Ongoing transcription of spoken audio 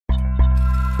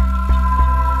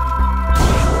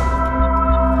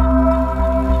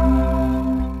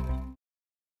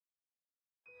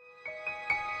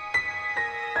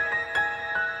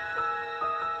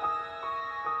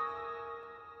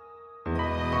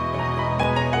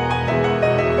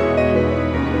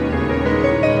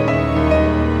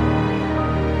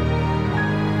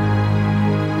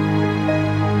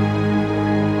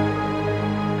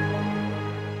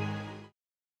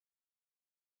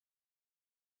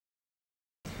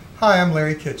Hi, I'm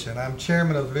Larry Kitchen. I'm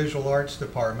chairman of the Visual Arts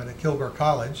Department at Kilgore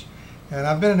College, and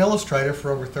I've been an illustrator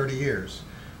for over 30 years.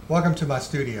 Welcome to my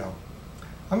studio.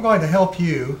 I'm going to help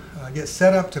you get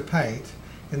set up to paint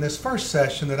in this first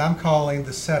session that I'm calling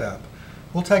the setup.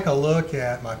 We'll take a look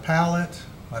at my palette,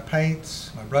 my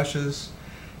paints, my brushes,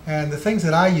 and the things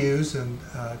that I use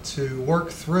to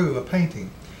work through a painting.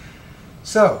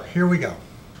 So, here we go.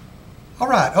 All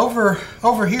right,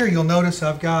 over here you'll notice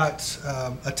I've got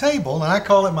a table, and I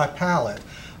call it my palette.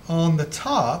 On the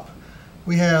top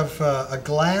we have a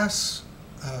glass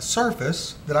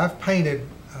surface that I've painted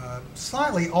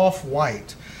slightly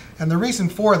off-white. And the reason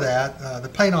for that, the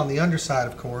paint on the underside,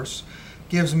 of course,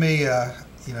 gives me a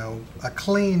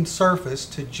clean surface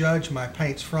to judge my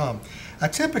paints from. I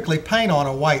typically paint on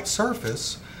a white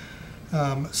surface,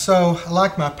 so I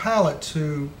like my palette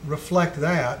to reflect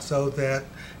that, so that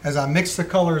as I mix the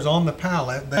colors on the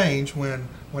palette, they change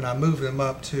when I move them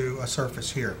up to a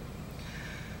surface here.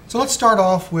 So let's start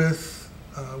off with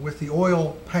the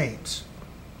oil paints.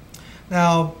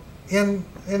 Now, in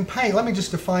paint, let me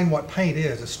just define what paint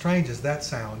is, as strange as that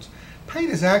sounds. Paint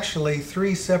is actually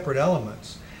three separate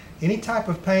elements. Any type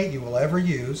of paint you will ever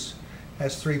use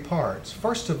has three parts.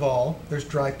 First of all, there's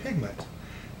dry pigment.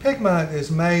 Pigment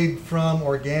is made from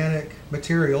organic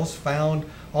materials found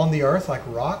on the earth, like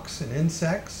rocks and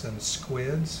insects and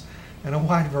squids and a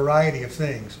wide variety of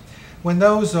things. When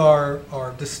those are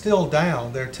distilled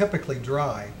down, they're typically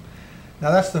dry. Now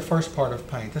that's the first part of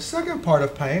paint. The second part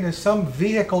of paint is some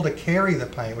vehicle to carry the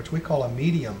paint, which we call a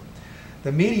medium.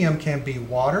 The medium can be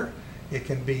water, it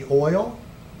can be oil,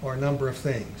 or a number of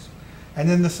things. And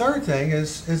then the third thing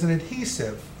is an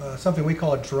adhesive, something we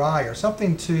call a dryer,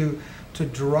 something to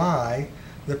dry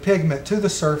the pigment to the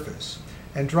surface.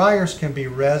 And dryers can be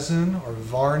resin or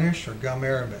varnish or gum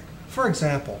arabic. For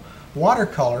example,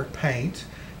 watercolor paint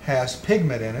has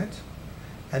pigment in it,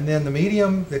 and then the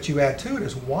medium that you add to it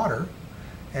is water,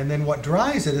 and then what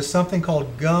dries it is something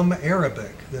called gum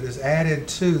arabic that is added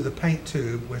to the paint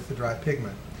tube with the dry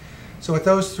pigment. So with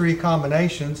those three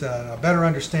combinations and a better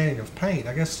understanding of paint,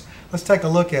 I guess let's take a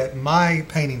look at my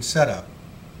painting setup.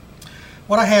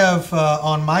 What I have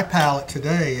on my palette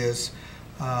today is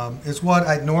what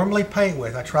I normally paint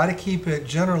with. I try to keep it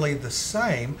generally the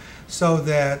same so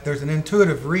that there's an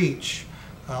intuitive reach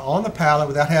on the palette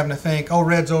without having to think, oh,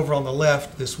 red's over on the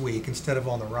left this week instead of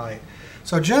on the right.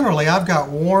 So generally I've got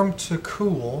warm to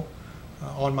cool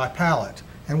on my palette.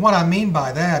 And what I mean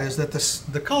by that is that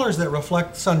the colors that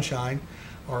reflect sunshine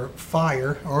or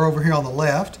fire are over here on the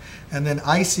left, and then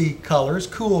icy colors,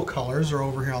 cool colors, are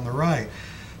over here on the right.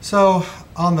 So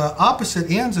on the opposite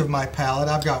ends of my palette,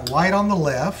 I've got white on the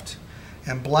left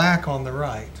and black on the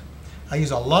right. I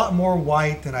use a lot more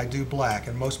white than I do black,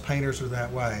 and most painters are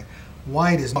that way.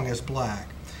 White is as long as black.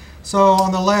 So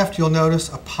on the left, you'll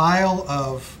notice a pile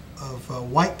of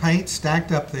white paint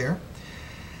stacked up there.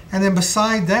 And then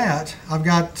beside that, I've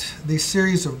got these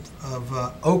series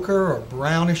of ochre or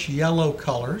brownish yellow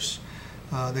colors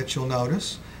that you'll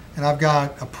notice. And I've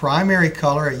got a primary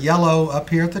color, a yellow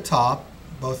up here at the top,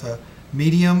 both a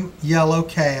medium yellow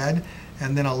cad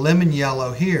and then a lemon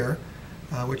yellow here,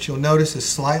 which you'll notice is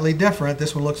slightly different.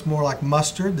 This one looks more like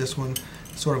mustard, this one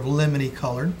sort of lemony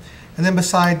colored. And then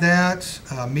beside that,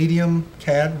 medium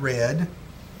cad red.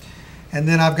 And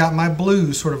then I've got my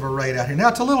blues sort of arrayed out here. Now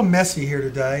it's a little messy here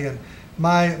today, and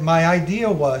my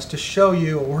idea was to show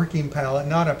you a working palette,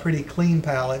 not a pretty clean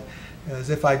palette,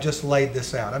 as if I just laid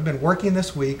this out. I've been working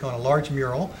this week on a large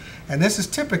mural, and this is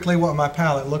typically what my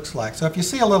palette looks like. So if you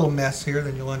see a little mess here,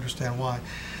 then you'll understand why.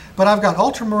 But I've got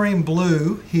ultramarine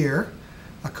blue here,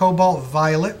 a cobalt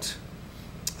violet,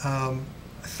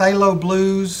 phthalo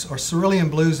blues or cerulean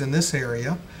blues in this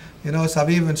area. You notice I've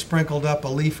even sprinkled up a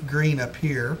leaf green up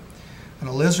here, an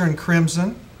alizarin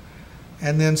crimson,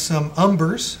 and then some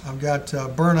umbers. I've got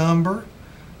burnt umber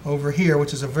over here,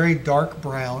 which is a very dark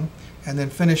brown, and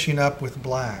then finishing up with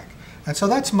black. And so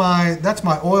that's my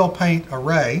oil paint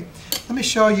array. Let me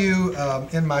show you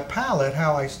in my palette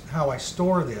how I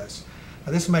store this.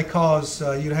 Now, this may cause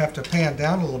you to have to pan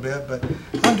down a little bit, but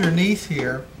underneath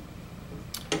here,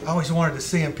 I always wanted to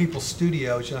see in people's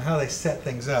studios, how they set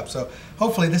things up. So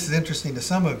hopefully this is interesting to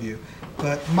some of you.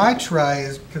 But my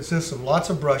tray consists of lots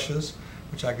of brushes,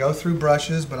 which I go through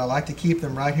brushes, but I like to keep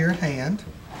them right here at hand.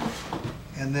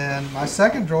 And then my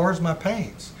second drawer is my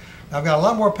paints. Now, I've got a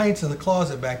lot more paints in the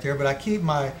closet back there, but I keep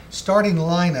my starting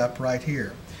lineup right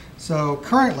here. So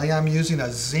currently I'm using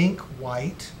a zinc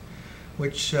white,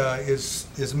 which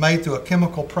is made through a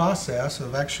chemical process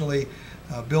of actually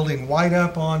building white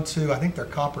up onto, I think they're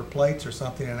copper plates or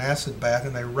something, in an acid bath,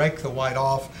 and they rake the white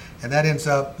off, and that ends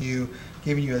up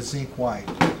giving you a zinc white.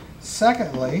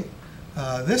 Secondly,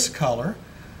 this color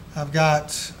I've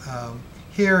got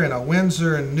here in a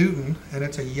Winsor & Newton, and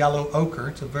it's a yellow ochre.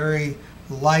 It's a very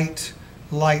light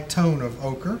tone of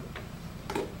ochre.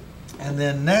 And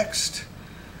then next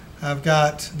I've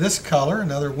got this color,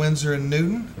 another Winsor &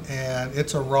 Newton, and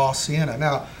it's a raw sienna.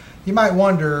 Now, you might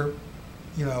wonder,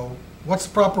 you know, what's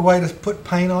the proper way to put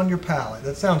paint on your palette?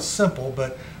 That sounds simple,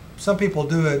 but some people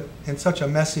do it in such a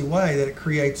messy way that it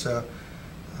creates a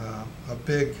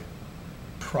big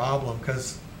problem,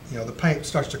 because you know the paint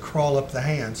starts to crawl up the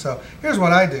hand. So here's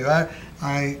what I do.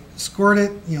 I squirt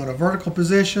it, you know, in a vertical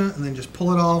position, and then just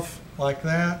pull it off like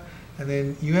that, and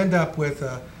then you end up with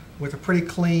a pretty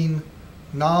clean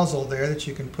nozzle there that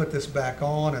you can put this back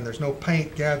on, and there's no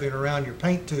paint gathering around your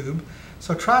paint tube.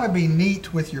 So try to be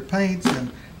neat with your paints,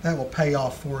 and that will pay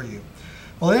off for you.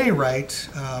 Well, at any rate,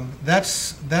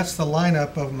 that's the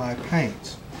lineup of my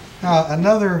paints. Now,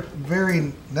 another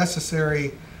very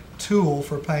necessary tool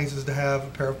for paints is to have a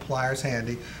pair of pliers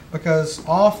handy, because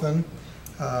often,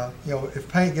 you know, if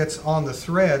paint gets on the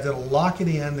threads, it'll lock it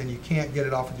in, then you can't get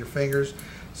it off with your fingers.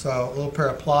 So a little pair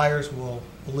of pliers will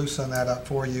loosen that up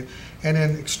for you. And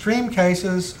in extreme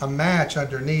cases, a match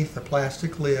underneath the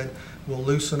plastic lid will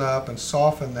loosen up and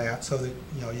soften that, so that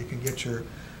you know you can get your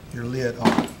lid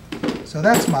off. So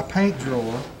that's my paint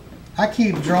drawer. I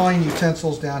keep drawing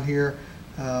utensils down here,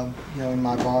 you know, in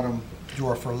my bottom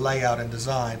drawer for layout and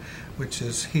design, which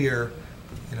is here,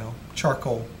 you know,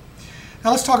 charcoal.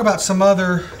 Now let's talk about some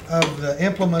other of the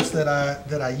implements that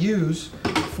I use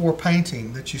for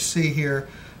painting that you see here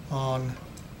on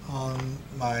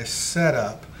my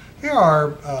setup. Here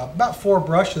are about 4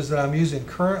 brushes that I'm using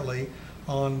currently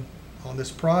on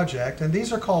this project, and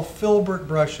these are called filbert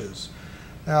brushes.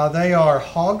 Now they are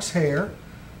hog's hair.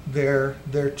 They're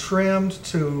trimmed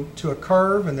to a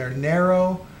curve, and they're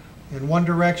narrow in one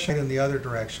direction and the other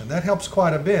direction. That helps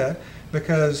quite a bit,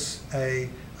 because a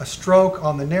stroke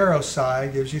on the narrow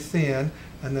side gives you thin,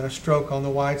 and then a stroke on the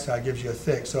wide side gives you a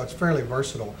thick, so it's fairly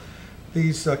versatile.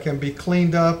 These can be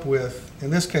cleaned up with,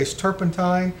 in this case,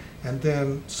 turpentine and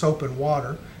then soap and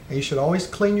water. And you should always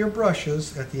clean your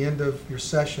brushes at the end of your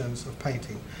sessions of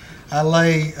painting. I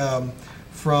lay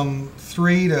from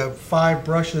 3 to 5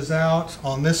 brushes out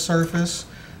on this surface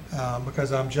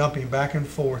because I'm jumping back and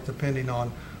forth depending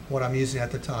on what I'm using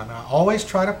at the time. I always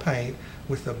try to paint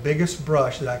with the biggest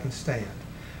brush that I can stand.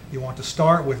 You want to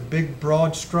start with big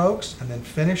broad strokes and then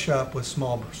finish up with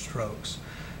small strokes.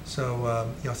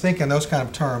 So you know, think in those kind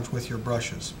of terms with your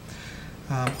brushes.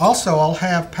 Also, I'll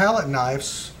have palette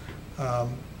knives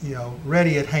you know,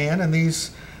 ready at hand, and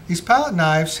these palette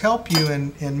knives help you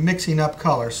in mixing up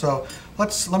color. So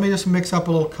let me just mix up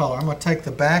a little color. I'm going to take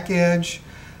the back edge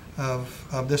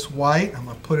of this white. I'm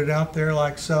going to put it out there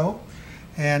like so.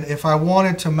 And if I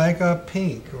wanted to make a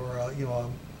pink or you know, a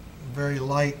very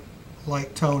light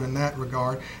tone in that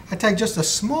regard, I take just the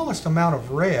smallest amount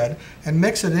of red and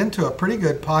mix it into a pretty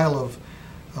good pile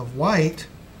of white,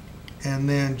 and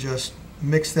then just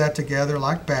mix that together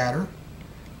like batter,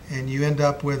 and you end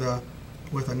up with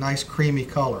a nice creamy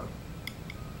color.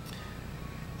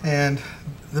 And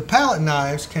the palette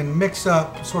knives can mix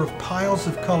up sort of piles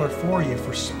of color for you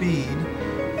for speed.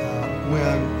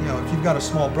 When, you know, if you've got a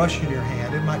small brush in your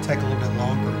hand, it might take a little bit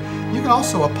longer. You can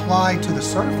also apply to the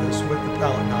surface with the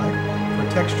palette knife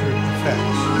for textured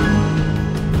effects.